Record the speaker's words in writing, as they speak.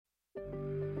Welcome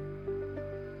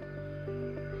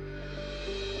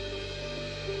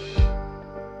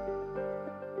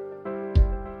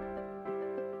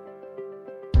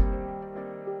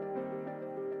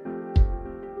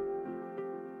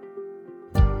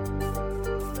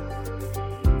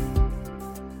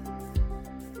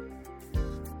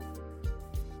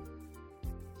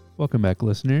back,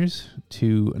 listeners,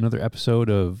 to another episode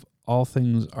of All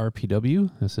Things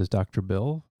RPW. This is Dr.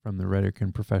 Bill from the Rhetoric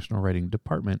and Professional Writing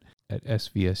Department at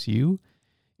SVSU,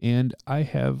 and I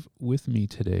have with me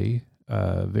today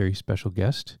a very special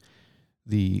guest,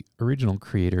 the original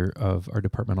creator of our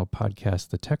departmental podcast,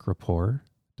 The Tech Rapport,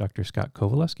 Dr. Scott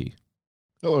Kowalewski.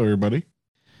 Hello, everybody.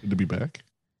 Good to be back.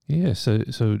 Yeah,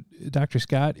 so Dr.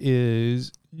 Scott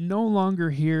is no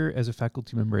longer here as a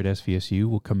faculty member at SVSU.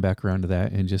 We'll come back around to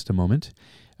that in just a moment.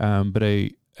 But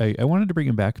I wanted to bring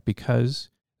him back because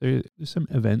there's some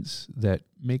events that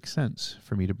make sense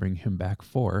for me to bring him back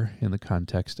for in the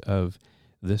context of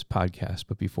this podcast.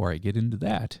 But before I get into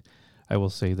that, I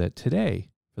will say that today,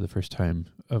 for the first time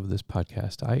of this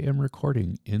podcast, I am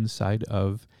recording inside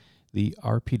of the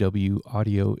RPW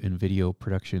audio and video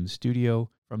production studio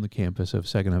from the campus of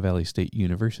Saginaw Valley State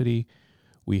University.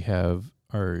 We have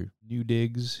our new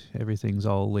digs. Everything's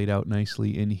all laid out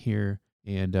nicely in here.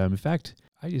 And in fact,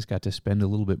 I just got to spend a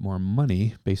little bit more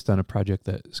money based on a project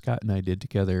that Scott and I did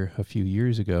together a few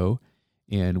years ago.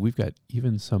 And we've got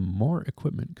even some more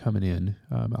equipment coming in.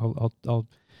 I'll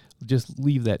just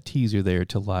leave that teaser there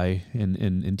to lie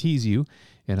and tease you.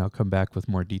 And I'll come back with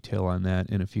more detail on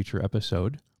that in a future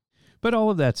episode. But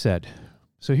all of that said,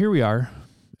 so here we are,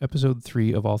 episode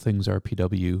 3 of All Things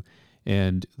RPW,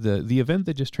 and the event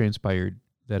that just transpired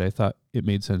that I thought it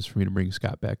made sense for me to bring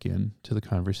Scott back in to the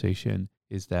conversation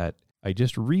is that I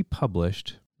just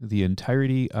republished the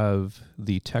entirety of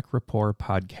the Tech Rapport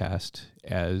podcast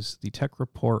as the Tech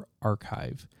Rapport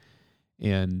archive.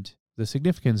 And the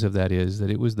significance of that is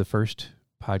that it was the first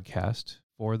podcast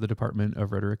for the Department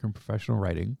of Rhetoric and Professional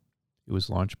Writing. It was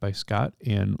launched by Scott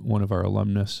and one of our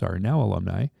alumnus, our now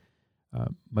alumni,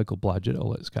 Michael Blodgett. I'll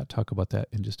let Scott talk about that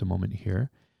in just a moment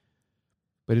here.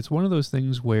 But it's one of those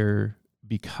things where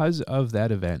because of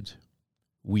that event,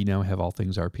 we now have All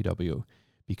Things RPW.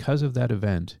 Because of that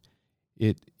event,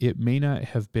 it may not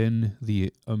have been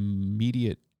the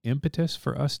immediate impetus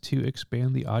for us to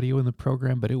expand the audio in the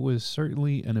program, but it was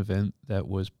certainly an event that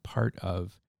was part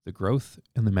of the growth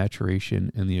and the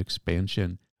maturation and the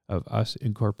expansion of us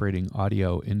incorporating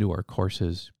audio into our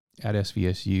courses at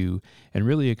SVSU and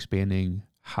really expanding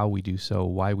how we do so,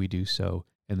 why we do so,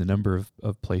 and the number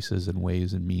of places and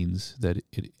ways and means that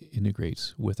it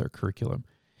integrates with our curriculum.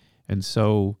 And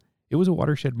so it was a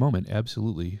watershed moment,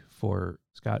 absolutely, for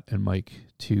Scott and Mike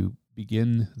to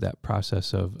begin that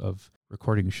process of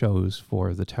recording shows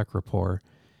for the Tech Rapport.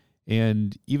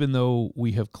 And even though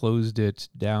we have closed it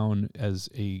down as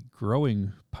a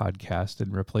growing podcast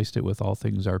and replaced it with All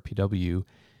Things RPW,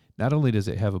 not only does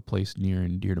it have a place near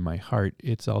and dear to my heart,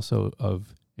 it's also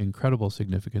of incredible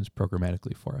significance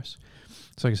programmatically for us.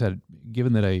 So like I said,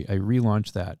 given that I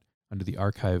relaunched that under the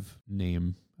archive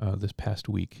name this past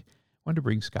week, I wanted to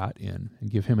bring Scott in and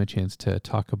give him a chance to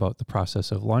talk about the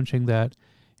process of launching that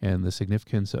and the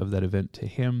significance of that event to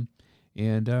him,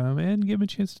 and give him a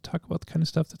chance to talk about the kind of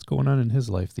stuff that's going on in his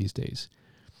life these days.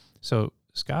 So,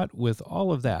 Scott, with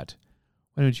all of that,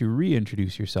 why don't you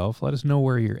reintroduce yourself? Let us know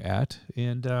where you're at,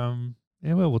 and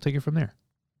we'll take it from there.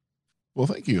 Well,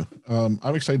 thank you.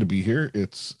 I'm excited to be here.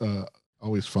 It's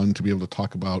always fun to be able to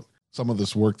talk about some of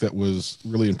this work that was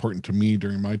really important to me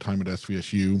during my time at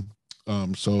SVSU.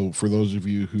 So for those of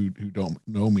you who don't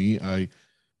know me, I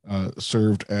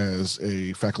served as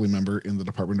a faculty member in the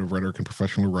Department of Rhetoric and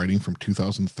Professional Writing from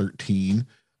 2013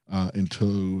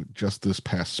 until just this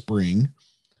past spring,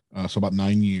 so about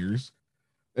 9 years.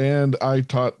 And I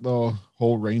taught the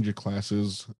whole range of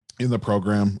classes in the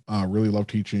program. Really love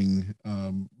teaching,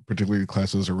 particularly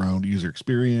classes around user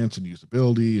experience and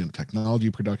usability and technology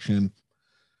production.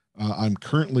 I'm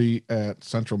currently at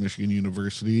Central Michigan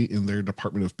University in their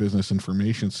Department of Business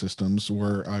Information Systems,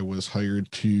 where I was hired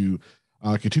to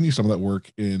continue some of that work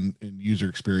in user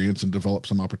experience and develop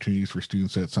some opportunities for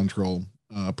students at Central,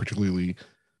 particularly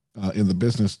in the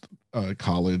business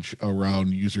college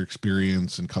around user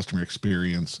experience and customer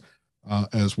experience,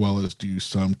 as well as do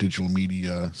some digital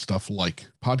media stuff like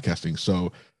podcasting.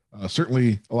 So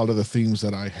certainly a lot of the themes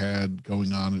that I had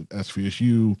going on at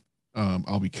SVSU,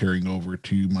 I'll be carrying over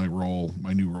to my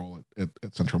new role at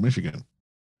Central Michigan.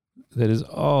 That is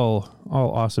all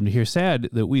awesome to hear. Sad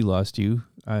that we lost you.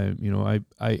 I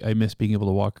miss being able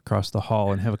to walk across the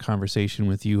hall and have a conversation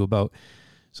with you about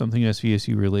something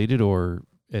SVSU related or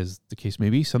as the case may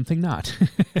be, something not.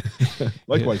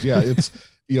 Likewise. Yeah. It's,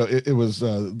 it was,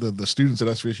 the students at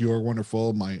SVSU are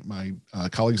wonderful. My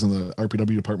colleagues in the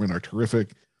RPW department are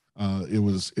terrific. It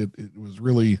was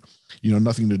really,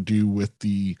 nothing to do with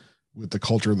the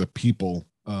culture of the people,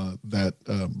 that,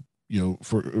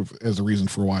 for, as a reason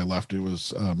for why I left. It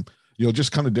was,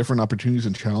 just kind of different opportunities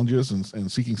and challenges,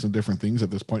 and seeking some different things at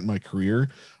this point in my career.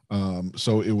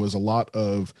 So it was a lot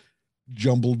of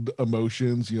jumbled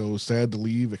emotions, sad to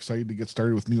leave, excited to get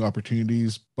started with new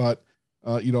opportunities. But,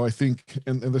 I think,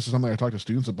 and this is something I talk to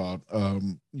students about,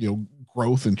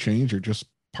 growth and change are just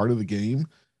part of the game.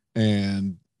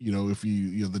 And, if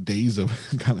the days of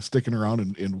kind of sticking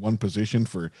around in one position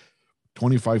for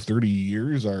 25, 30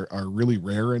 years are really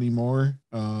rare anymore.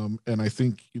 And I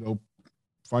think,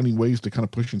 finding ways to kind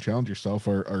of push and challenge yourself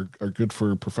are good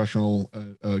for professional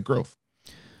growth.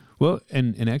 Well,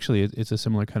 and actually it's a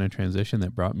similar kind of transition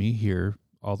that brought me here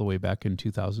all the way back in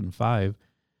 2005.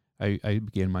 I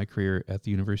began my career at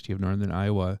the University of Northern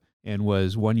Iowa and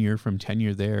was 1 year from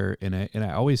tenure there. And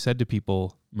I always said to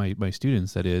people, my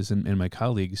students, that is, and my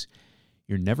colleagues,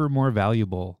 you're never more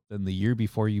valuable than the year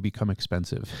before you become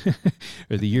expensive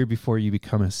or the year before you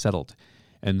become settled.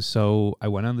 And so I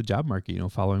went on the job market,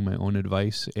 following my own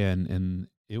advice, and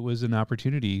it was an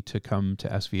opportunity to come to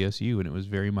SVSU. And it was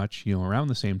very much, around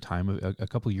the same time, a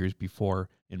couple years before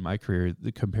in my career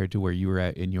compared to where you were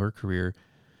at in your career.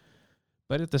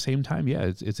 But at the same time, yeah,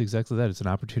 it's exactly that. It's an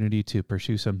opportunity to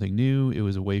pursue something new. It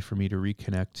was a way for me to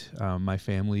reconnect my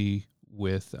family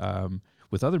with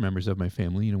other members of my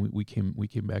family. We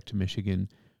came back to Michigan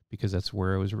because that's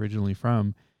where I was originally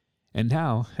from. And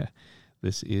now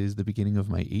this is the beginning of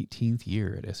my 18th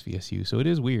year at SVSU. So it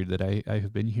is weird that I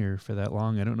have been here for that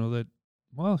long. I don't know that,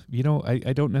 well,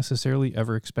 I don't necessarily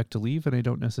ever expect to leave, and I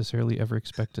don't necessarily ever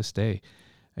expect to stay.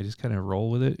 I just kind of roll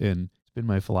with it, and it's been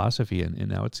my philosophy, and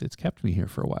now it's kept me here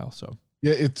for a while. So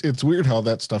yeah, it's weird how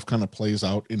that stuff kind of plays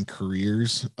out in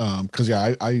careers. Cause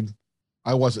yeah,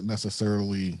 I wasn't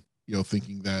necessarily,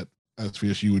 thinking that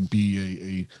SVSU would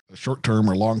be a short-term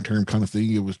or long-term kind of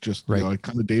thing. It was just, right.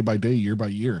 kind of day by day, year by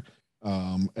year.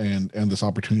 And this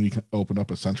opportunity opened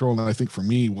up at Central. And I think for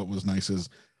me, what was nice is,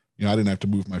 I didn't have to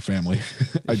move my family.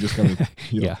 I just kind of,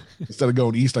 yeah. Instead of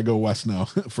going east, I go west now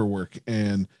for work.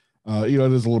 And, it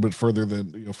is a little bit further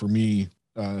than, for me,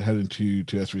 heading to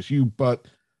SVSU, but,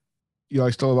 I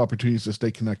still have opportunities to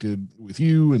stay connected with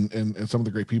you and some of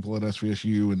the great people at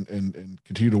SVSU and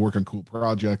continue to work on cool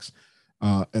projects.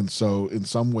 And so in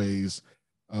some ways,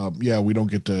 we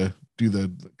don't get to do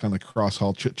the kind of cross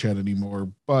hall chit chat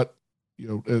anymore, but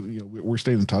we're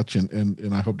staying in touch,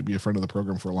 and I hope to be a friend of the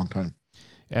program for a long time.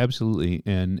 Absolutely.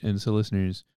 And so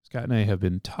listeners, Scott and I have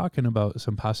been talking about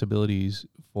some possibilities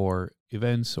for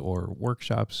events or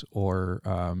workshops or,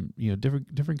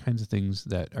 different kinds of things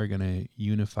that are going to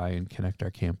unify and connect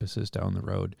our campuses down the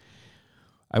road.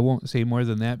 I won't say more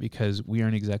than that because we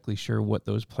aren't exactly sure what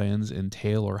those plans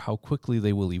entail or how quickly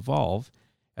they will evolve.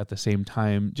 At the same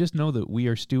time, just know that we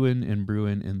are stewing and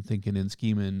brewing and thinking and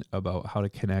scheming about how to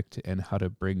connect and how to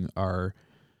bring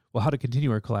how to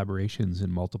continue our collaborations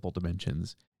in multiple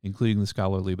dimensions, including the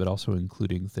scholarly, but also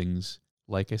including things,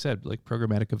 like I said, like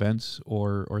programmatic events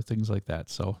or things like that.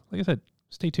 So, like I said,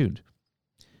 stay tuned.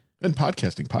 And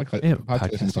podcasting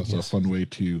is also a fun way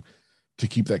to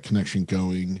keep that connection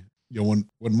going. When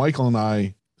Michael and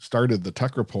I started the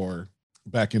Tech Rapport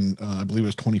back in, I believe it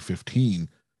was 2015,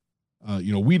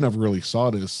 we never really saw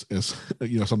it as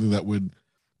something that would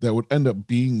end up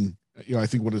being, I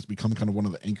think what has become kind of one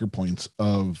of the anchor points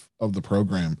of the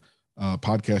program.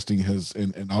 Podcasting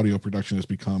and audio production has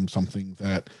become something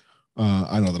that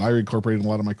I know that I incorporate in a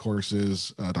lot of my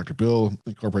courses. Dr. Bill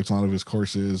incorporates a lot of his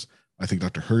courses. I think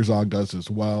Dr. Herzog does as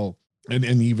well. And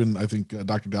even I think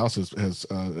Dr. Dallas has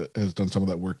done some of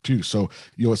that work too. So,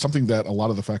 it's something that a lot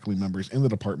of the faculty members in the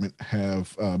department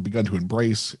have begun to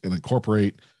embrace and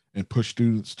incorporate and push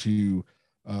students to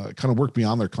kind of work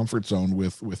beyond their comfort zone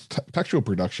with textual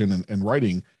production and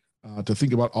writing, to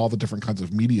think about all the different kinds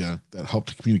of media that help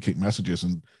to communicate messages.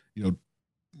 And,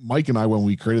 Mike and I, when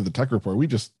we created the Tech Report,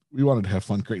 we wanted to have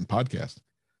fun creating podcasts.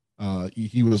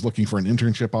 He was looking for an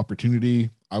internship opportunity.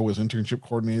 I was internship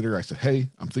coordinator. I said, hey,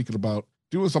 I'm thinking about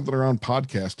doing something around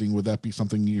podcasting. Would that be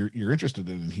something you're interested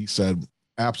in? And he said,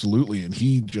 absolutely. And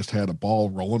he just had a ball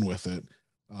rolling with it.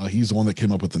 He's the one that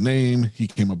came up with the name. He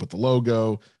came up with the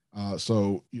logo.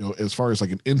 So, as far as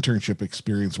like an internship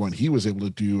experience, when he was able to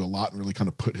do a lot and really kind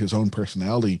of put his own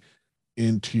personality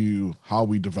into how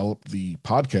we developed the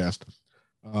podcast.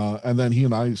 And then he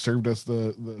and I served as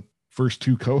the first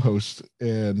two co-hosts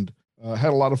and had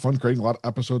a lot of fun creating a lot of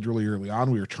episodes really early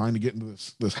on. We were trying to get into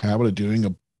this habit of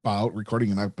doing about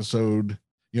recording an episode,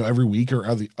 every week or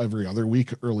every other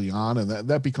week early on. And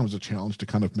that becomes a challenge to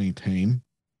kind of maintain.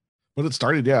 But it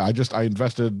started, yeah. I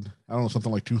invested, I don't know,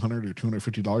 something like $200 or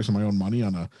 $250 of my own money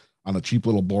on a cheap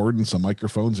little board and some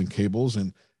microphones and cables.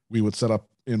 And we would set up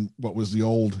in what was the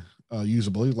old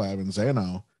usability lab in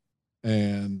Zanow,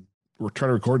 and we're trying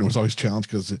to record. And it was always a challenge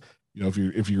because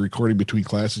if you're recording between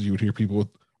classes, you would hear people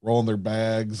rolling their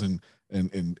bags and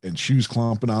shoes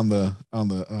clumping on the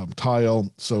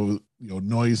tile. So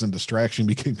noise and distraction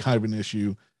became kind of an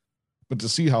issue. But to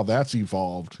see how that's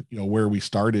evolved, where we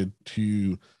started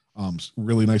to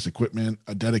really nice equipment,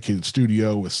 a dedicated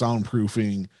studio with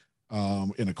soundproofing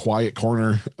in a quiet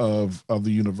corner of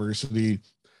the university,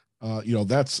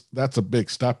 that's a big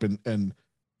step. And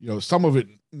some of it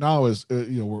now is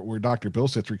where Dr. Bill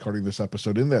sits recording this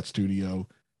episode in that studio.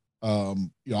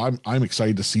 I'm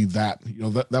excited to see that.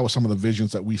 That was some of the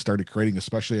visions that we started creating,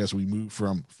 especially as we moved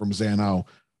from Zanow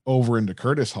over into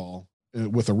Curtis Hall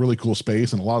with a really cool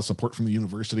space and a lot of support from the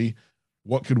university.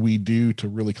 What could we do to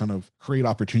really kind of create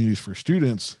opportunities for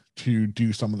students to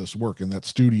do some of this work? And that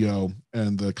studio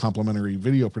and the complementary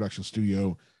video production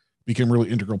studio became really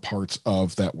integral parts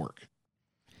of that work.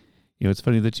 It's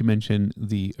funny that you mentioned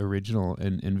the original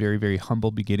and very, very humble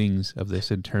beginnings of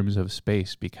this in terms of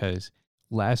space, because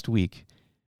last week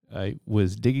I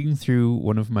was digging through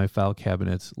one of my file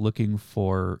cabinets looking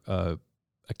for a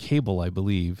cable, I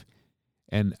believe,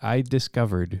 and I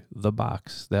discovered the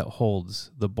box that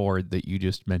holds the board that you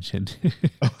just mentioned.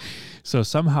 So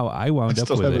somehow I wound up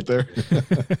with it. There.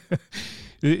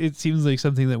 It seems like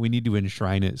something that we need to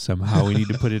enshrine it somehow. We need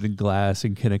to put it in glass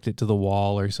and connect it to the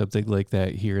wall or something like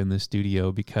that here in the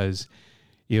studio, because,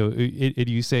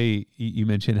 you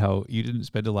mentioned how you didn't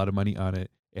spend a lot of money on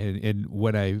it. And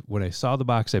when I saw the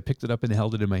box, I picked it up and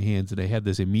held it in my hands, and I had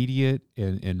this immediate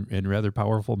and rather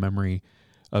powerful memory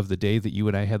of the day that you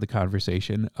and I had the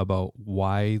conversation about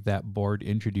why that board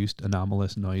introduced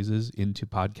anomalous noises into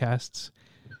podcasts.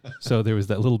 So there was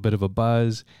that little bit of a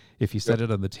buzz. If you set it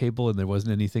on the table and there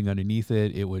wasn't anything underneath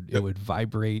it, it would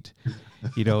vibrate,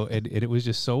 and it was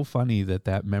just so funny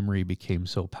that memory became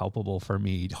so palpable for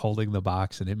me holding the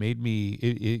box. And it made me,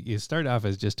 it started off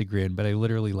as just a grin, but I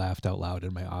literally laughed out loud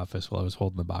in my office while I was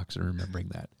holding the box and remembering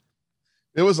that.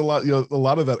 It was a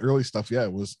lot of that early stuff. Yeah,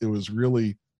 it was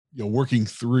really, working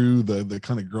through the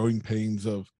kind of growing pains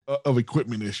of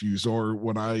equipment issues, or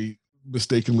when I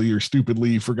mistakenly or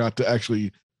stupidly forgot to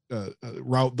actually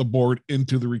route the board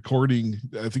into the recording.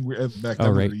 I think we were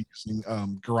using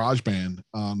GarageBand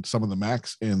on some of the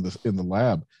Macs in the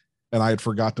lab, and I had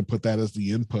forgot to put that as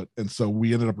the input. And so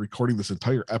we ended up recording this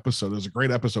entire episode. It was a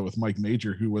great episode with Mike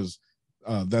Major, who was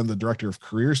then the director of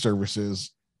career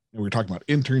services. And we were talking about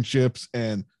internships,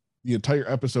 and the entire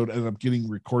episode ended up getting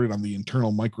recorded on the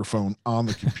internal microphone on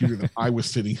the computer that I was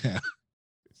sitting at.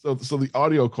 So the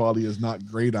audio quality is not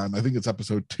great on, I think it's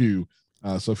episode 2.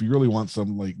 So if you really want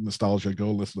some like nostalgia,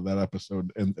 go listen to that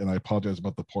episode. And I apologize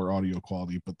about the poor audio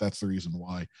quality, but that's the reason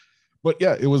why. But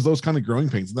yeah, it was those kind of growing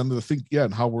pains. And then to think,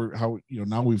 and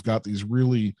now we've got these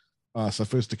really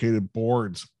sophisticated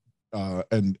boards,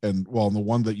 and the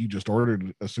one that you just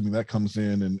ordered, assuming that comes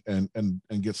in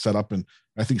and gets set up. And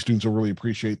I think students will really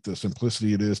appreciate the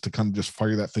simplicity it is to kind of just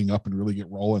fire that thing up and really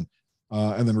get rolling.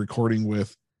 And then recording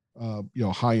with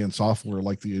high-end software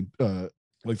like the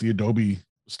Adobe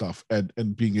stuff,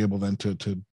 and being able then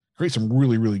to create some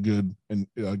really, really good and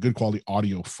good quality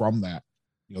audio from that.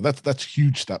 That's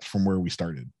huge steps from where we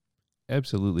started.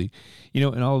 Absolutely.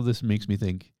 And all of this makes me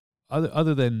think,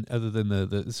 other than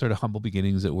the sort of humble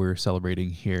beginnings that we're celebrating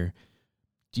here,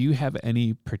 do you have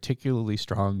any particularly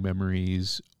strong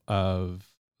memories of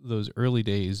those early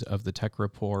days of the Tech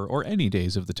Rapport, or any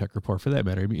days of the Tech Rapport for that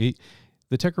matter? I mean,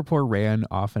 the Tech Rapport ran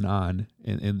off and on,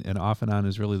 and off and on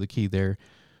is really the key there,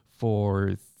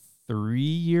 for 3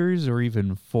 years or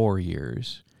even 4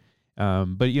 years.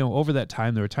 But over that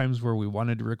time, there were times where we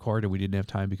wanted to record and we didn't have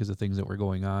time because of things that were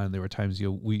going on. There were times,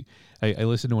 I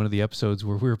listened to one of the episodes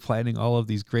where we were planning all of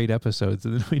these great episodes,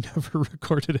 and then we never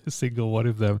recorded a single one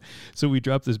of them. So we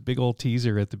dropped this big old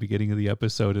teaser at the beginning of the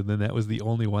episode, and then that was the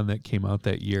only one that came out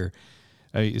that year.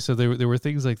 So there were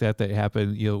things like that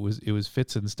happened. It was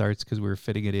fits and starts because we were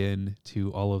fitting it in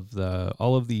to all of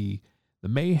the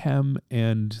mayhem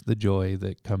and the joy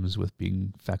that comes with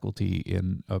being faculty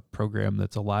in a program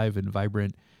that's alive and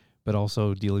vibrant, but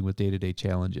also dealing with day-to-day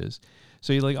challenges.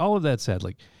 So all of that said,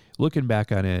 looking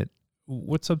back on it,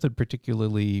 what's something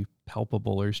particularly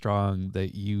palpable or strong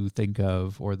that you think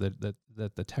of, or that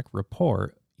the Tech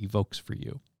Rapport evokes for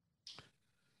you?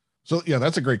 So yeah,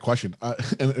 that's a great question.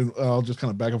 And I'll just kind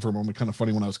of back up for a moment. Kind of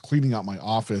funny, when I was cleaning out my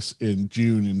office in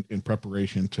June in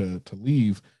preparation to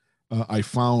leave, I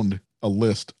found a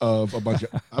list of a bunch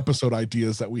of episode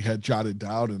ideas that we had jotted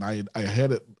down, and I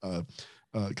had it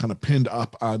kind of pinned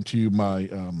up onto my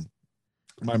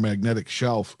magnetic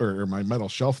shelf, or my metal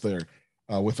shelf there,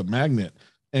 with a magnet.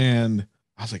 And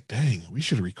I was like, dang, we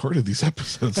should have recorded these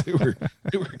episodes. They were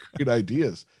great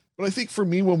ideas. But I think for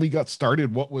me, when we got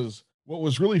started, what was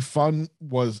really fun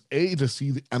was to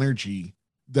see the energy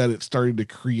that it started to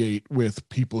create with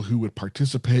people who would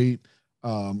participate.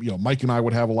 Mike and I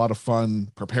would have a lot of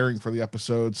fun preparing for the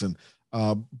episodes, and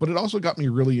but it also got me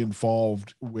really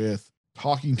involved with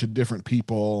talking to different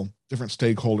people, different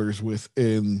stakeholders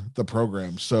within the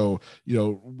program. So,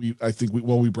 I think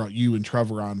we brought you and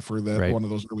Trevor on for that, Right. one of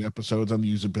those early episodes on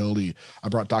usability. I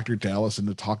brought Dr. Dallas in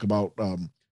to talk about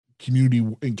community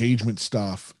engagement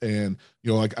stuff. And,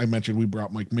 like I mentioned, we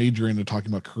brought Mike Major into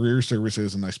talking about career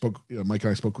services. And Mike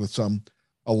and I spoke with some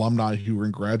alumni who were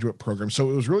in graduate programs.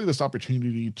 So it was really this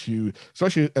opportunity to,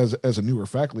 especially as a newer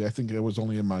faculty, I think it was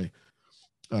only in my,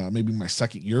 maybe my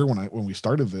second year when we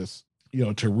started this,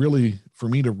 for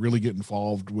me to really get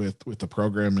involved with the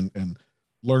program and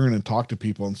learn and talk to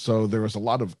people. And so there was a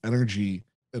lot of energy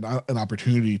and an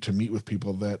opportunity to meet with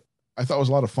people that I thought was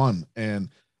a lot of fun. And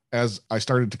as I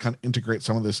started to kind of integrate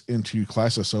some of this into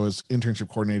classes, so as internship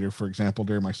coordinator, for example,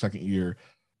 during my second year,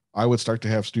 I would start to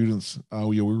have students,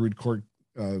 we would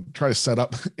try to set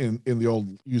up in the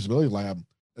old usability lab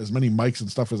as many mics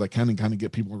and stuff as I can, and kind of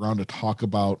get people around to talk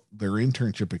about their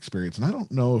internship experience. And I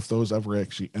don't know if those ever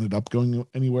actually ended up going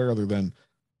anywhere other than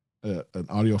an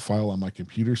audio file on my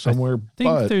computer somewhere. I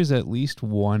think there's at least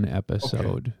one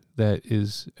episode that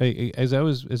is, as I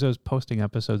was posting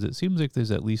episodes, it seems like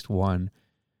there's at least one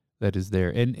that is there.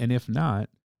 And if not,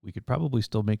 we could probably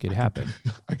still make it happen.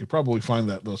 I could probably find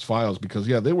those files, because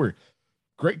they were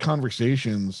great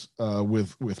conversations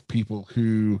with people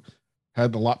who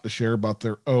had a lot to share about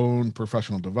their own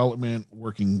professional development,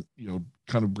 working,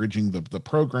 kind of bridging the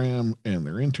program and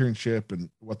their internship and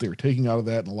what they were taking out of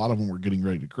that. And a lot of them were getting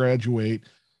ready to graduate.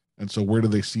 And so where do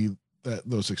they see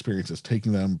those experiences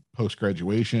taking them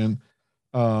post-graduation?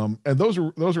 And those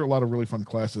are a lot of really fun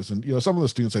classes. And, some of the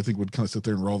students, I think, would kind of sit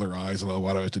there and roll their eyes, oh,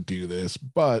 why do I have to do this?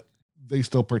 But they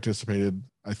still participated.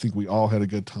 I think we all had a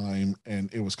good time.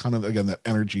 And it was kind of, again, that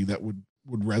energy that would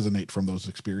resonate from those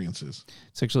experiences.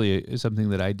 It's actually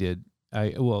something that I did.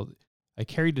 I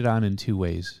carried it on in two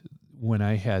ways. When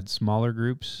I had smaller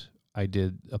groups, I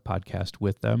did a podcast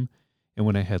with them. And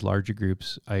when I had larger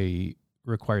groups, I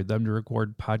required them to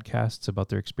record podcasts about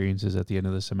their experiences at the end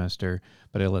of the semester,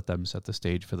 but I let them set the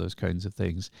stage for those kinds of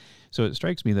things. So it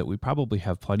strikes me that we probably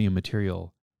have plenty of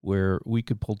material where we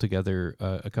could pull together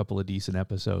a couple of decent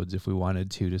episodes if we wanted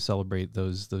to celebrate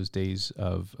those days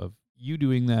of you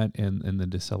doing that, and then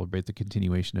to celebrate the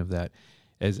continuation of that,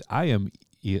 as I am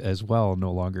as well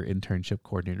no longer internship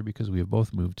coordinator, because we have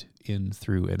both moved in,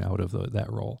 through, and out of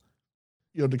that role.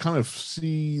 To kind of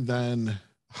see then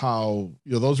how,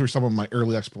 those were some of my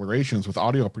early explorations with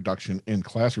audio production in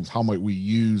classrooms. How might we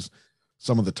use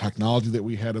some of the technology that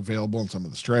we had available and some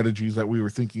of the strategies that we were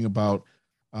thinking about,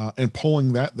 and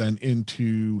pulling that then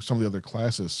into some of the other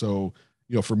classes. So,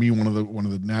 for me, one of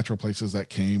the natural places that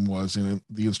came was in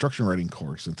the instruction writing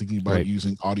course, and thinking about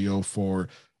using audio for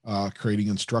creating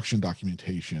instruction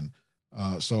documentation.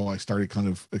 So I started kind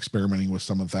of experimenting with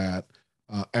some of that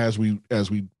as we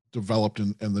developed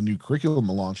and the new curriculum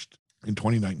launched in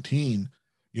 2019.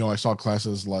 I saw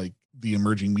classes like the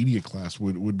emerging media class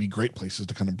would be great places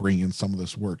to kind of bring in some of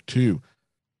this work too.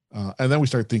 And then we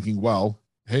started thinking, well,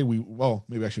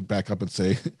 maybe I should back up and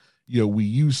say, we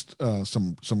used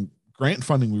some grant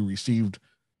funding we received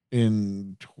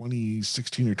in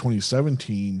 2016 or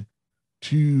 2017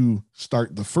 to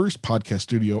start the first podcast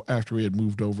studio after we had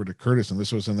moved over to Curtis. And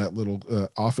this was in that little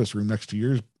office room next to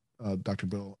yours, Dr.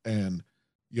 Bill. And,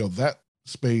 that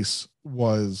space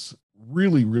was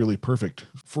really, really perfect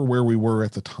for where we were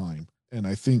at the time. And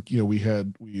I think, we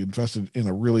invested in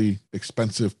a really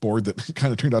expensive board that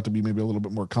kind of turned out to be maybe a little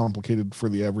bit more complicated for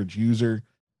the average user,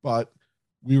 but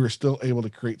we were still able to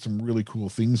create some really cool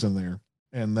things in there.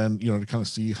 And then, to kind of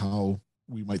see how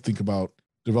we might think about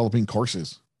developing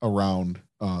courses around,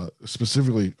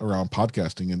 specifically around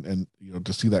podcasting, and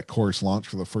to see that course launch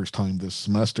for the first time this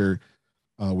semester,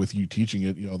 with you teaching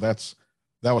it,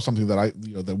 that was something that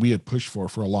that we had pushed for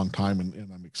a long time.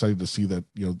 And I'm excited to see that,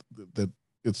 that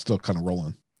it's still kind of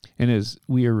rolling. And as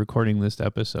we are recording this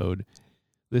episode,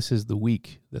 this is the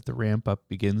week that the ramp up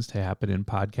begins to happen in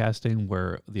podcasting,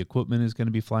 where the equipment is going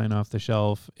to be flying off the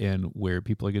shelf, and where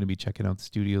people are going to be checking out the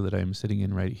studio that I'm sitting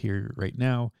in right here, right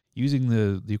now. using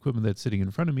the equipment that's sitting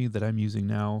in front of me that I'm using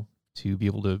now to be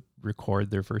able to record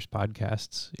their first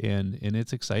podcasts. And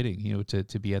it's exciting,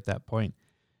 to be at that point.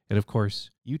 And of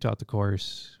course, you taught the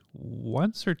course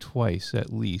once or twice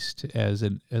at least as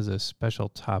a special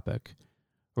topic.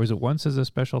 Or was it once as a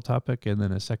special topic and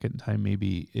then a second time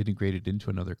maybe integrated into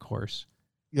another course?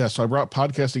 Yeah, so I brought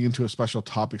podcasting into a special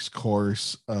topics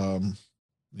course,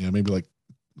 maybe like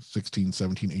 16,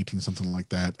 17, 18, something like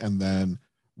that. And then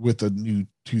with the new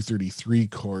 233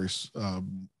 course,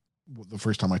 the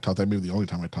first time I taught that, maybe the only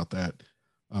time I taught that,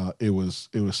 it was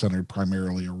centered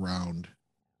primarily around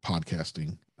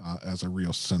podcasting as a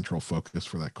real central focus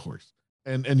for that course.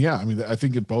 And yeah, I mean, I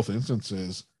think in both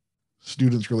instances,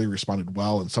 students really responded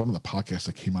well, and some of the podcasts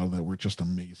that came out of that were just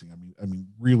amazing. I mean,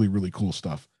 really, really cool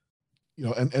stuff.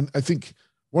 And I think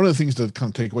one of the things to kind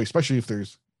of take away, especially if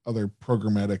there's other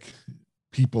programmatic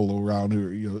people around or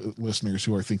listeners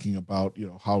who are thinking about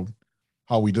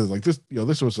how we did like this,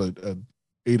 this was a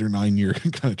 8 or 9 year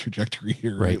kind of trajectory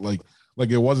here, right? Like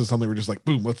it wasn't something we're just like,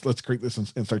 boom, let's create this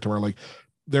and start tomorrow. Like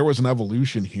there was an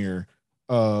evolution here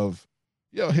of,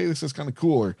 hey, this is kind of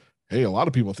cool, or hey, a lot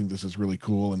of people think this is really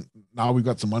cool, and now we've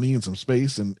got some money and some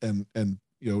space, and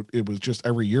it was just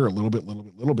every year a little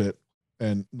bit.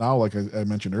 And now, like I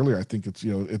mentioned earlier, I think it's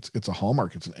it's a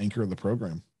hallmark, it's an anchor of the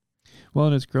program. Well,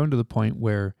 and it's grown to the point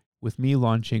where with me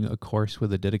launching a course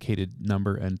with a dedicated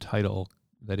number and title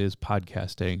that is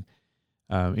podcasting,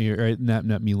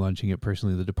 not me launching it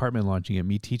personally, the department launching it,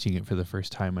 me teaching it for the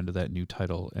first time under that new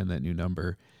title and that new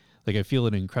number, like I feel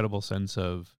an incredible sense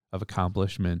of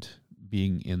accomplishment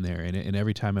being in there. And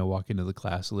every time I walk into the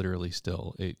class, literally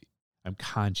still, I'm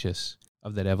conscious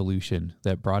of that evolution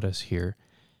that brought us here.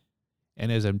 And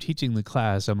as I'm teaching the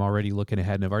class, I'm already looking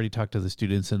ahead, and I've already talked to the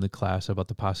students in the class about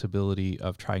the possibility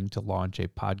of trying to launch a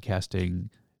podcasting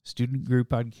student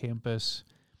group on campus.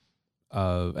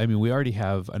 We already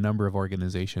have a number of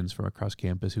organizations from across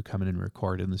campus who come in and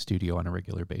record in the studio on a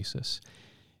regular basis.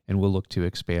 And we'll look to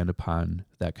expand upon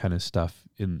that kind of stuff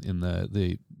in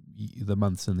the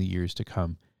months and the years to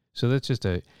come. So that's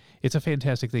it's a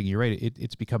fantastic thing. You're right.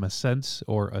 It's become a sense,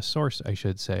 or a source, I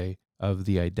should say, of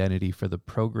the identity for the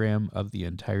program of the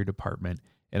entire department.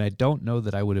 And I don't know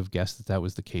that I would have guessed that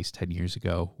was the case 10 years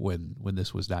ago when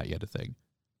this was not yet a thing.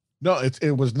 No,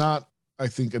 it was not. I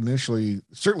think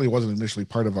certainly wasn't initially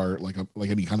part of our like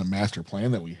any kind of master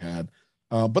plan that we had.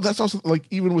 But that's also like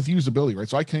even with usability, right?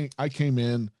 So I came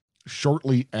in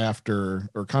shortly after,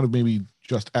 or kind of maybe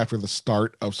just after the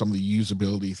start of some of the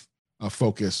usability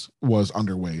focus was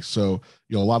underway. So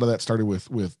a lot of that started with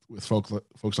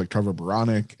folks like Trevor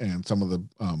Baronic and some of the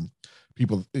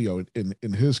people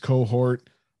in his cohort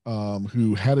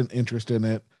who had an interest in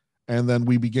it. And then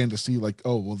we began to see like,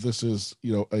 oh, well, this is,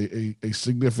 a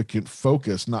significant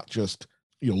focus, not just,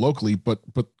 locally, but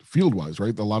field wise,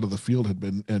 right? A lot of the field had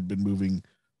been moving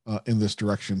in this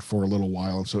direction for a little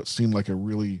while. And so it seemed like a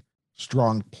really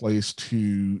strong place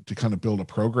to kind of build a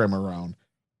program around.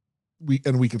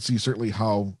 We could see certainly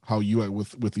how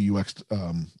with the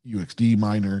UXD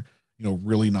minor,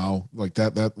 really now like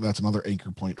that's another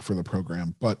anchor point for the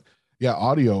program. But yeah,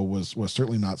 audio was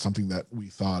certainly not something that we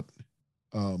thought,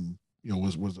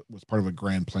 was part of a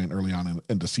grand plan early on,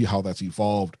 and to see how that's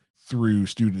evolved through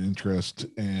student interest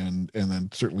and then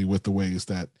certainly with the ways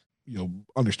that,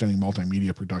 understanding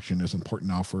multimedia production is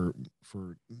important now for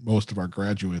most of our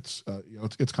graduates.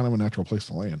 It's kind of a natural place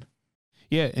to land.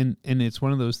 Yeah, and it's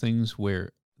one of those things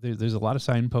where there's a lot of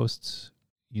signposts,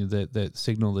 that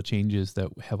signal the changes that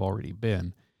have already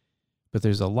been, but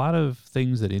there's a lot of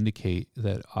things that indicate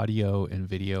that audio and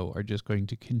video are just going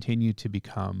to continue to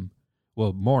become,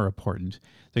 more important.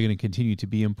 They're going to continue to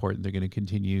be important. They're going to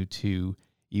continue to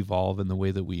evolve in the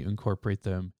way that we incorporate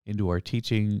them into our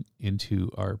teaching, into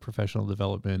our professional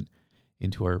development,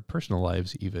 into our personal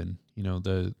lives even.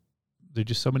 There are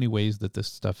just so many ways that this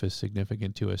stuff is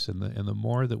significant to us. And the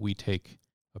more that we take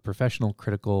a professional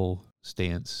critical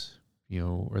stance,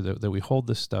 or that we hold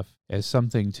this stuff as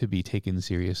something to be taken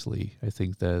seriously, I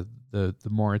think the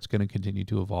more it's going to continue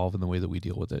to evolve in the way that we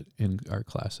deal with it in our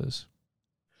classes.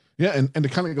 Yeah. And to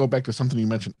kind of go back to something you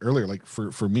mentioned earlier, like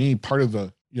for me, part of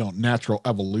the, natural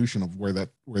evolution of where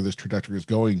this trajectory is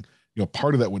going,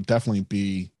 part of that would definitely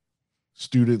be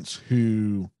students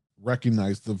who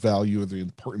recognize the value of the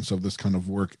importance of this kind of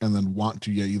work and then want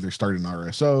to either start an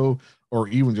RSO or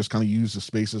even just kind of use the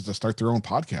spaces to start their own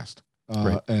podcast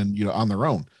and, on their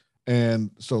own.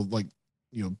 And so like,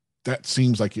 that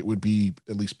seems like it would be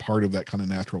at least part of that kind of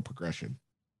natural progression.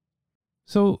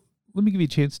 So let me give you a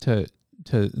chance to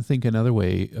think another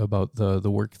way about the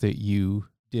work that you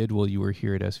did while you were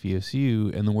here at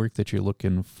SVSU and the work that you're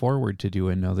looking forward to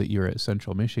doing now that you're at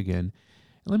Central Michigan.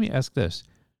 And let me ask this.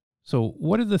 So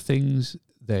what are the things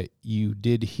that you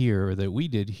did here or that we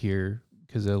did here?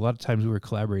 Because a lot of times we were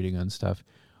collaborating on stuff.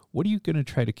 What are you going to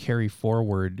try to carry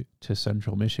forward to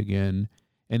Central Michigan?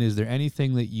 And is there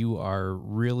anything that you are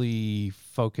really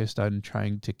focused on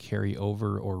trying to carry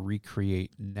over or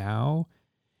recreate now?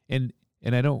 And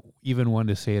I don't even want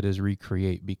to say it as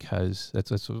recreate, because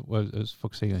that's what I was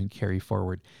focusing on, carry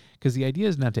forward. Because the idea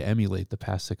is not to emulate the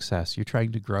past success. You're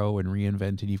trying to grow and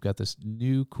reinvent, and you've got this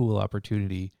new cool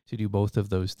opportunity to do both of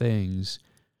those things.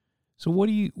 So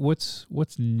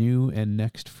what's new and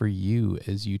next for you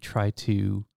as you try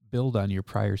to build on your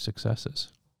prior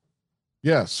successes?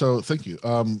 Yeah. So thank you.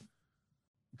 A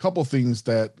couple things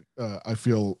that I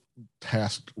feel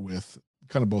tasked with,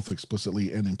 kind of both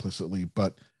explicitly and implicitly,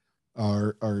 but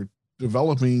are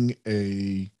developing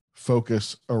a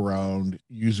focus around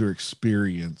user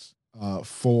experience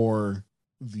for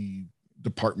the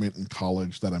department in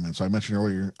college that I'm in. So I mentioned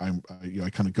earlier, I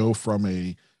kind of go from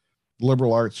a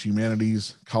liberal arts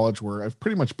humanities college where I've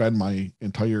pretty much been my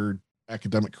entire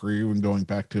academic career and going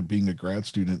back to being a grad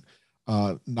student.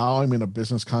 Now I'm in a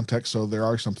business context, so there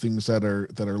are some things that are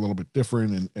a little bit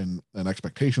different, and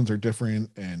expectations are different,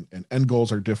 and end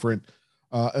goals are different.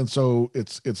 And so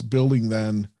it's building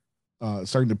then,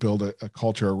 starting to build a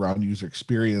culture around user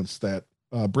experience that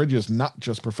bridges not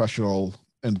just professional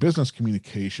and business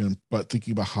communication, but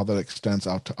thinking about how that extends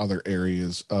out to other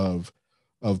areas of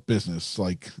business,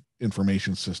 like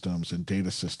information systems and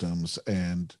data systems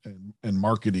and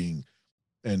marketing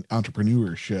and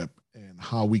entrepreneurship, and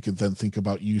how we could then think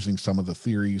about using some of the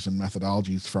theories and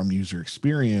methodologies from user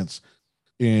experience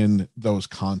in those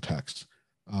contexts.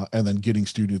 And then getting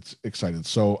students excited.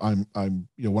 So I'm,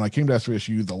 when I came to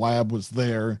SVSU, the lab was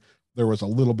there. There was a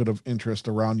little bit of interest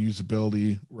around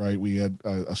usability, right? We had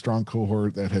a strong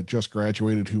cohort that had just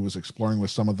graduated who was exploring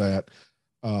with some of that.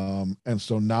 And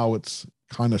so now it's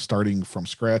kind of starting from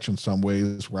scratch in some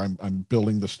ways, where I'm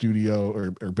building the studio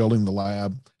or building the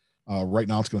lab. Right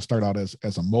now it's going to start out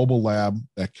as a mobile lab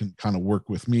that can kind of work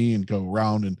with me and go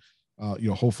around, and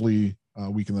hopefully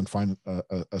we can then find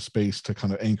a space to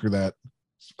kind of anchor that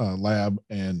lab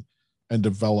and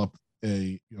develop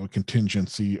a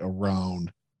contingency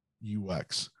around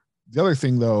UX. The other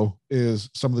thing, though, is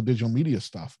some of the digital media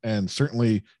stuff, and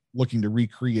certainly looking to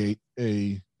recreate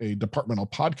a departmental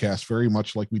podcast, very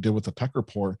much like we did with the Tech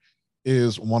Rapport,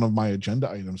 is one of my agenda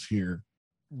items here.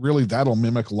 Really, that'll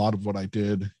mimic a lot of what I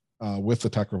did with the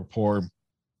Tech Rapport.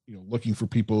 Looking for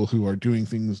people who are doing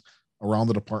things around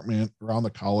the department, around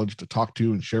the college, to talk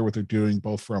to and share what they're doing,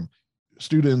 both from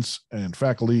students and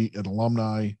faculty and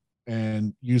alumni,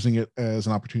 and using it as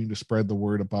an opportunity to spread the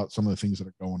word about some of the things that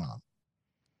are going on.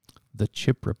 The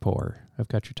Chip Rapport. I've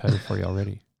got your title for you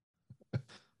already.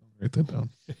 Write that down.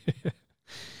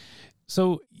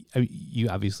 So you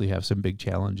obviously have some big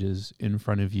challenges in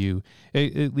front of you.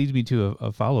 It leads me to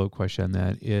a follow-up question on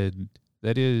that.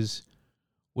 That is,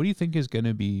 what do you think is going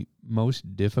to be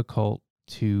most difficult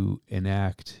to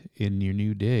enact in your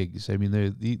new digs? I mean,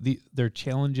 there are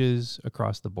challenges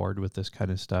across the board with this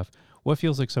kind of stuff. What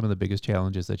feels like some of the biggest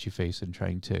challenges that you face in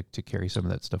trying to carry some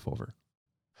of that stuff over?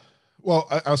 Well,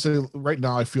 I'll say right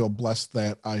now I feel blessed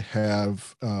that I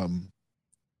have, and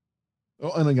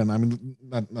again, I mean,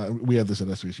 not we have this at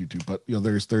SVSU too, but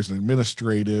there's an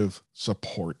administrative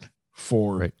support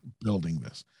for building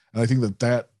this, and I think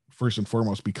that first and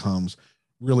foremost becomes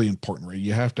really important, right?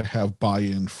 You have to have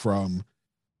buy-in from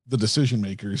the decision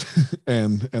makers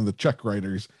and the check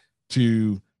writers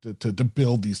to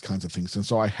build these kinds of things. And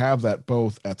so I have that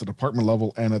both at the department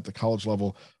level and at the college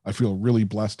level. I feel really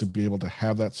blessed to be able to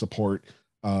have that support.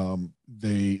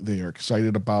 They are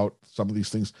excited about some of these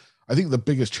things. I think the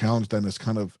biggest challenge then is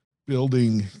kind of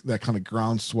building that kind of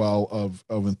groundswell of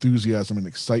enthusiasm and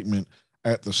excitement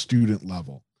at the student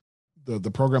level.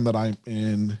 The program that I'm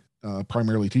in,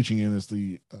 primarily teaching in, is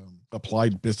the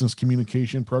applied business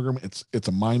communication program. It's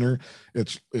a minor.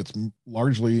 It's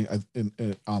largely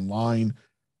online,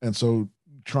 and so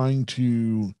trying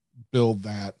to build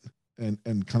that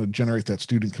and kind of generate that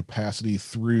student capacity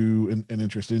through an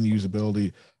interest in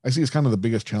usability, I see is kind of the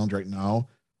biggest challenge right now.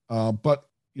 But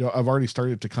I've already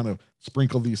started to kind of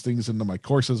sprinkle these things into my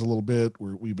courses a little bit,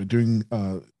 where we've been doing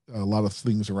a lot of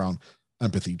things around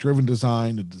empathy-driven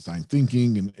design and design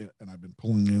thinking, and I've been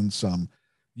pulling in some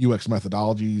UX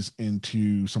methodologies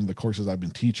into some of the courses I've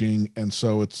been teaching. And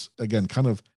so it's, again, kind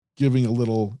of giving a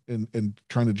little and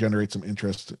trying to generate some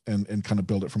interest and kind of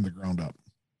build it from the ground up.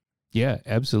 Yeah,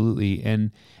 absolutely. And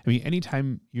I mean,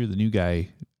 anytime you're the new guy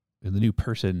and the new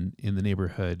person in the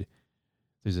neighborhood,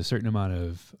 there's a certain amount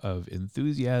of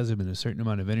enthusiasm and a certain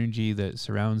amount of energy that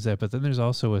surrounds that. But then there's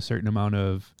also a certain amount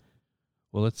of,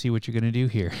 well, let's see what you're going to do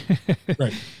here.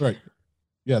 Right. Right.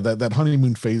 Yeah. That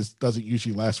honeymoon phase doesn't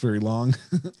usually last very long.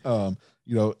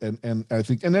 And I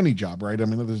think in any job, right? I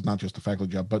mean, there's not just a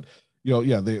faculty job, but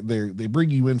yeah, they bring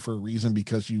you in for a reason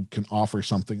because you can offer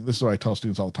something. This is what I tell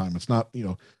students all the time. It's not,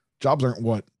 jobs aren't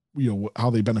what, how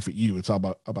they benefit you. It's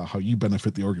all about how you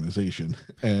benefit the organization.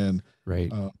 And,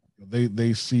 Right.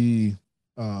 they see,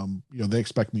 they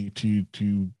expect me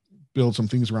to build some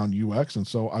things around UX. And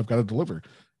so I've got to deliver.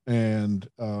 And,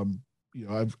 I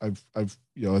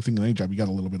think in any job, you got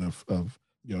a little bit of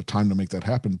time to make that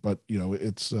happen, but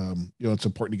it's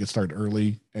important to get started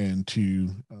early and to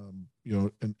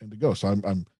and to go. So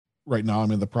I'm right now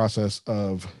I'm in the process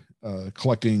of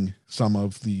collecting some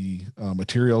of the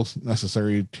materials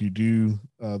necessary to do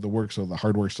the work. So the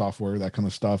hardware, software, that kind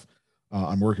of stuff.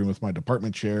 I'm working with my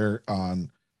department chair on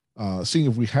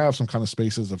seeing if we have some kind of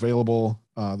spaces available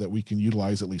that we can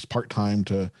utilize at least part-time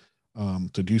to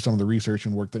do some of the research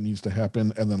and work that needs to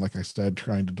happen. And then, like I said,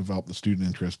 trying to develop the student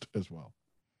interest as well.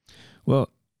 Well,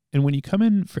 and when you come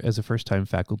in as a first-time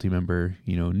faculty member,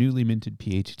 newly minted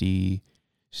PhD,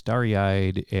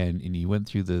 starry-eyed, and you went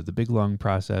through the big, long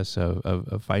process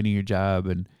of finding your job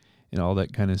and all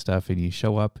that kind of stuff, and you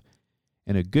show up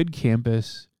in a good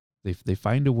campus, they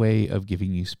find a way of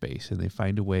giving you space, and they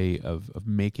find a way of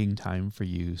making time for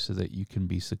you so that you can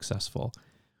be successful.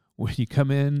 When you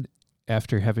come in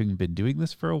after having been doing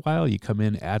this for a while, you come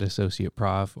in at associate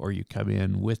prof, or you come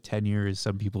in with tenure, as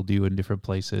some people do in different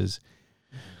places.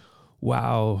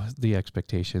 Wow, the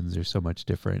expectations are so much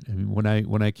different. I mean,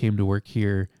 when I came to work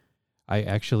here, I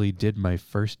actually did my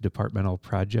first departmental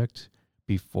project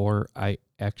before I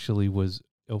actually was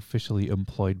officially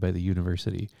employed by the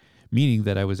university, meaning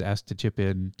that I was asked to chip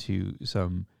in to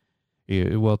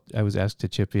I was asked to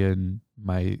chip in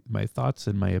my thoughts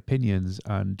and my opinions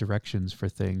on directions for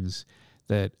things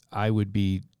that I would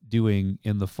be doing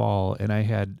in the fall. And I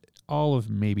had all of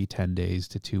maybe 10 days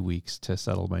to 2 weeks to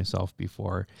settle myself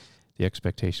before the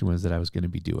expectation was that I was going to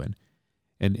be doing.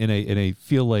 And I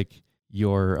feel like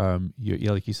your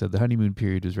like you said, the honeymoon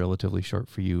period is relatively short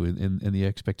for you, and the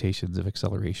expectations of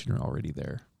acceleration are already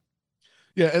there.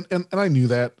 Yeah. And I knew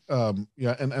that. And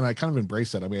I kind of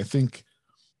embraced that. I mean, I think,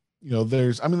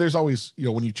 there's always,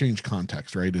 when you change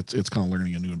context, right? It's kind of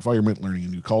learning a new environment, learning a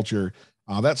new culture.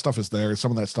 That stuff is there.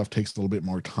 Some of that stuff takes a little bit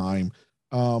more time.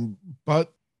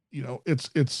 But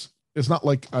it's not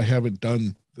like I haven't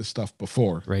done this stuff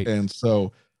before. Right. And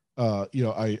so,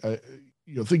 I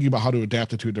thinking about how to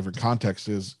adapt it to a different context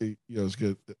is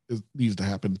good. It needs to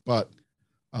happen, but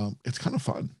it's kind of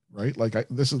fun, right? Like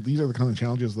these are the kind of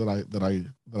challenges that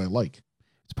I like.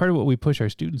 It's part of what we push our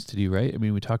students to do, right? I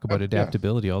mean, we talk about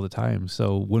adaptability all the time.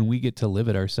 So when we get to live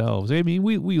it ourselves, I mean,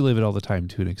 we live it all the time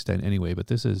to an extent anyway, but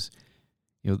this is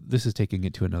taking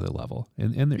it to another level.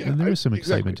 And there is some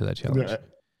excitement to that challenge. I mean,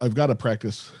 I've got to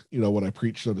practice, what I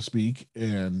preach, so to speak.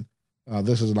 And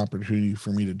this is an opportunity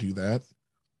for me to do that.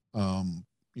 And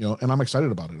I'm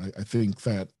excited about it. I think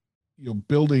that,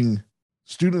 building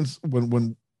students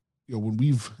when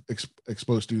we've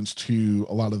exposed students to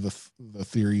a lot of the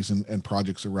theories and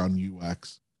projects around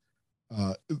UX,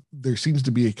 there seems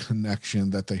to be a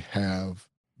connection that they have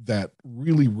that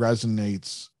really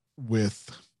resonates with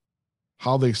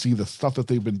how they see the stuff that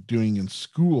they've been doing in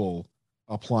school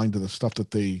applying to the stuff that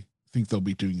they think they'll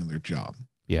be doing in their job.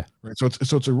 Yeah. Right.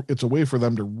 So it's a way for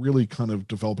them to really kind of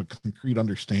develop a concrete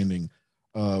understanding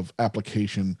of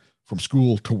application from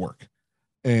school to work.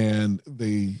 And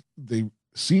they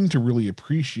seem to really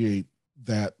appreciate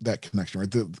that connection,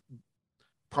 right? The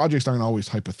projects aren't always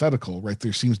hypothetical, right?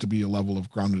 There seems to be a level of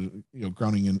grounding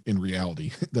in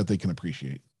reality that they can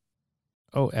appreciate.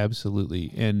 Oh,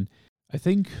 absolutely. And I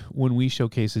think when we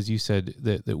showcase, as you said,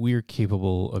 that we are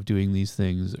capable of doing these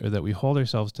things, or that we hold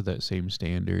ourselves to that same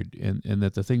standard, and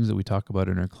that the things that we talk about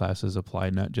in our classes apply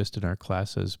not just in our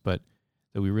classes, but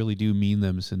that we really do mean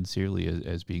them sincerely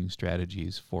as being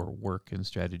strategies for work and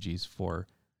strategies for,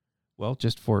 well,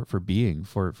 just for being,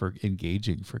 for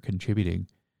engaging, for contributing.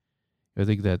 I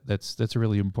think that's a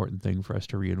really important thing for us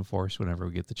to reinforce whenever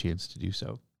we get the chance to do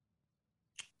so.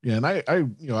 Yeah, and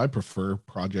I prefer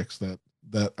projects that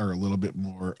are a little bit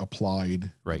more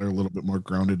applied, right? That are a little bit more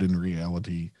grounded in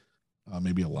reality,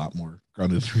 maybe a lot more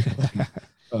grounded in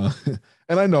reality.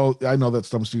 And I know that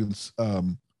some students,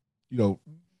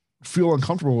 feel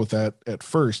uncomfortable with that at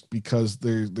first because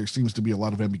there seems to be a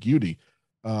lot of ambiguity.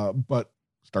 But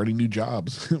starting new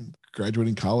jobs,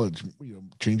 graduating college,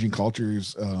 changing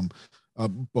cultures,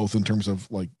 both in terms of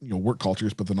like, work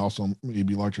cultures, but then also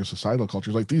maybe larger societal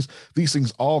cultures. Like these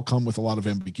things all come with a lot of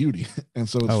ambiguity, and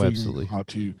so it's Oh, figuring absolutely.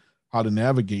 out how to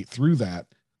navigate through that,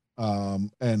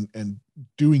 and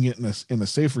doing it in a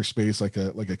safer space like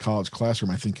a college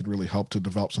classroom. I think could really help to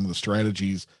develop some of the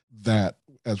strategies that,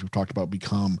 as we've talked about,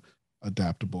 become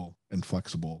adaptable and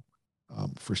flexible,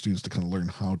 for students to kind of learn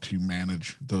how to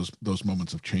manage those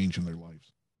moments of change in their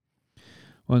lives.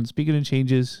 Well, and speaking of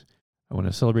changes, I want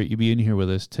to celebrate you being here with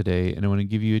us today, and I want to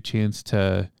give you a chance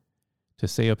to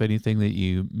say up anything that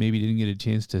you maybe didn't get a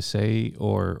chance to say,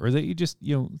 or that you just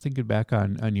thinking back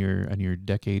on your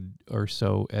decade or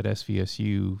so at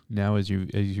SVSU now as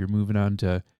you're moving on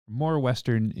to more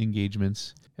Western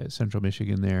engagements at Central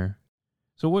Michigan there.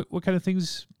 So what kind of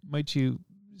things might you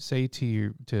say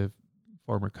to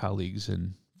former colleagues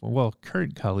and, well,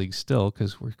 current colleagues still,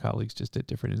 because we're colleagues just at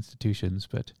different institutions,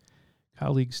 but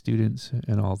colleagues, students,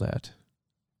 and all that?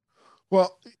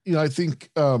 Well, I think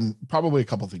probably a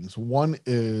couple things. One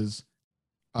is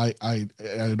I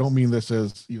don't mean this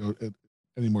as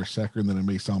any more saccharine than it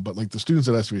may sound, but like the students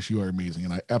at SVSU are amazing,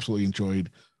 and I absolutely enjoyed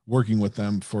working with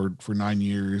them for 9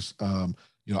 years.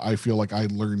 I feel like I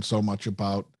learned so much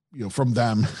about from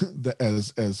them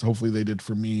as hopefully they did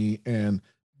for me, and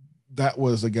that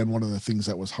was again one of the things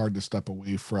that was hard to step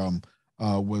away from.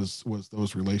 Was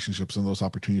those relationships and those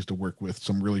opportunities to work with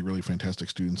some really really fantastic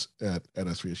students at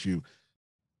SVSU.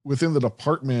 Within the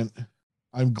department,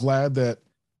 I'm glad that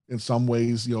in some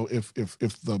ways, if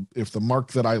the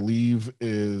mark that I leave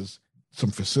is some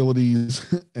facilities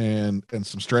and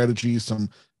some strategies, some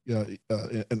and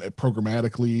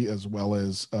programmatically as well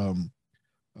as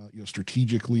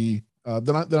strategically,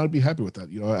 then I'd be happy with that.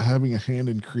 Having a hand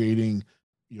in creating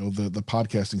the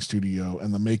podcasting studio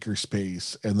and the maker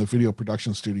space and the video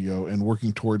production studio, and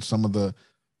working towards some of the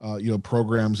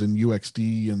programs in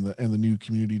UXD and the new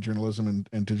community journalism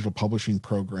and digital publishing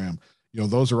program.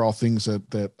 Those are all things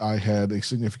that I had a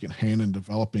significant hand in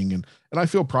developing, and I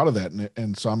feel proud of that,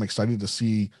 and so I'm excited to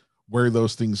see where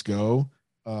those things go.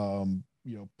 I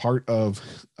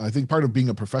think part of being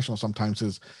a professional sometimes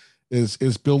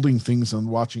is building things and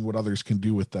watching what others can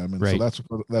do with them, and so Right.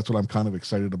 that's what I'm kind of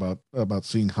excited about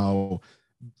seeing how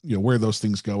where those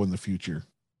things go in the future.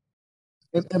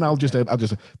 And I'll just they're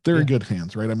Yeah. in good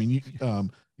hands, right? I mean,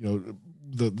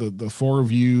 the four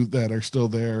of you that are still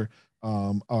there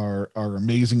are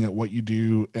amazing at what you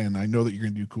do, and I know that you're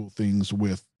going to do cool things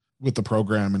with the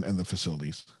program and the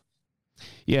facilities.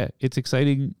 Yeah, it's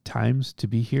exciting times to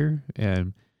be here,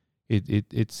 and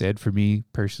it's sad for me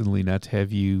personally not to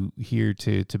have you here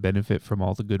to benefit from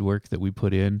all the good work that we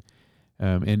put in,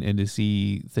 and to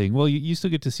see things. Well, you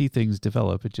still get to see things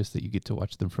develop. It's just that you get to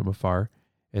watch them from afar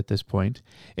at this point,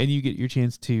 and you get your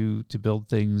chance to build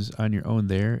things on your own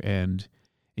there. And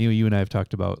you and I have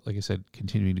talked about, like I said,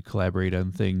 continuing to collaborate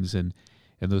on things, and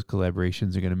those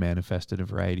collaborations are going to manifest in a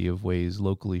variety of ways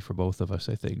locally for both of us.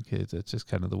 I think it's just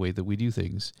kind of the way that we do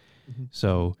things. Mm-hmm.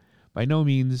 So by no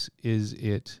means is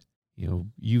it,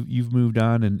 you've moved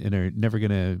on and are never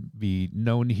going to be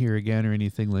known here again or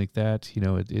anything like that.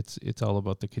 It's all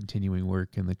about the continuing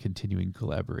work and the continuing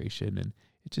collaboration, and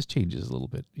it just changes a little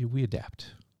bit. We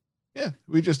adapt. Yeah,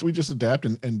 we just adapt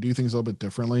and do things a little bit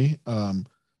differently.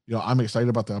 I'm excited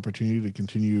about the opportunity to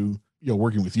continue,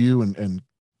 working with you and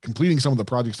completing some of the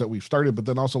projects that we've started, but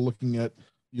then also looking at,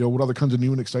 what other kinds of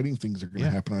new and exciting things are going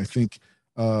to happen. I think,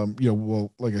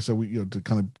 well, like I said, we, to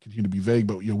kind of continue to be vague,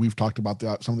 but, we've talked about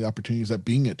some of the opportunities that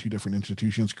being at two different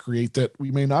institutions create that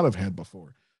we may not have had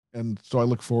before. And so I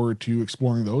look forward to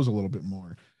exploring those a little bit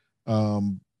more.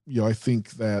 I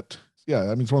think that, yeah,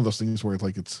 I mean, it's one of those things where it's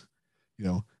like,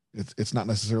 it's not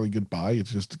necessarily goodbye.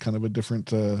 It's just kind of a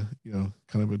different, kind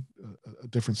of a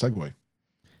different segue.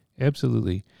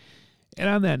 Absolutely. And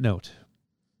on that note,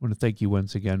 I want to thank you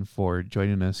once again for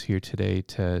joining us here today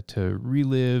to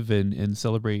relive and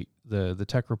celebrate the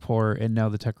Tech Rapport and now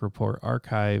the Tech Rapport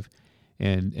archive,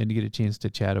 and to get a chance to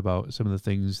chat about some of the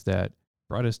things that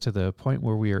brought us to the point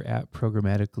where we are at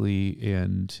programmatically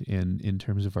and in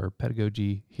terms of our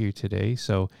pedagogy here today.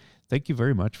 So thank you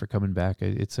very much for coming back.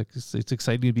 It's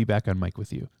exciting to be back on mic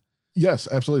with you. Yes,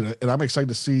 absolutely. And I'm excited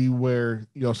to see where,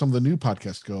 some of the new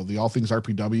podcasts go. The All Things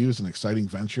RPW is an exciting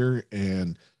venture.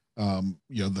 And,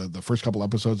 the first couple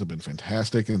episodes have been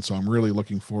fantastic. And so I'm really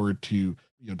looking forward to,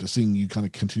 to seeing you kind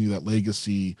of continue that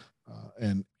legacy,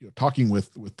 and talking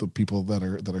with the people that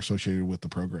are associated with the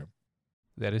program.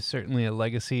 That is certainly a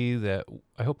legacy that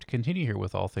I hope to continue here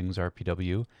with All Things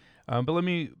RPW. But let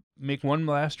me make one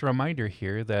last reminder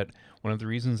here that one of the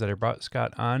reasons that I brought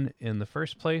Scott on in the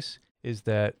first place is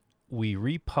that we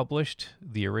republished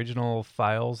the original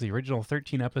files, the original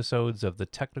 13 episodes of the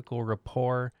Technical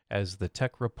Rapport as the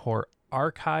Tech Rapport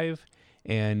archive,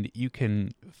 and you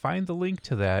can find the link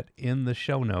to that in the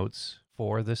show notes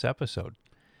for this episode.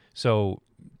 So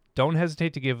don't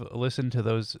hesitate to give a listen to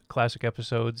those classic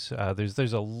episodes.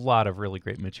 There's a lot of really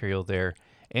great material there.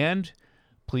 And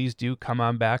please do come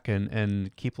on back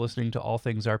and keep listening to All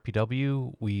Things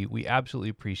RPW. We absolutely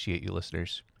appreciate you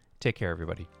listeners. Take care,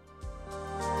 everybody.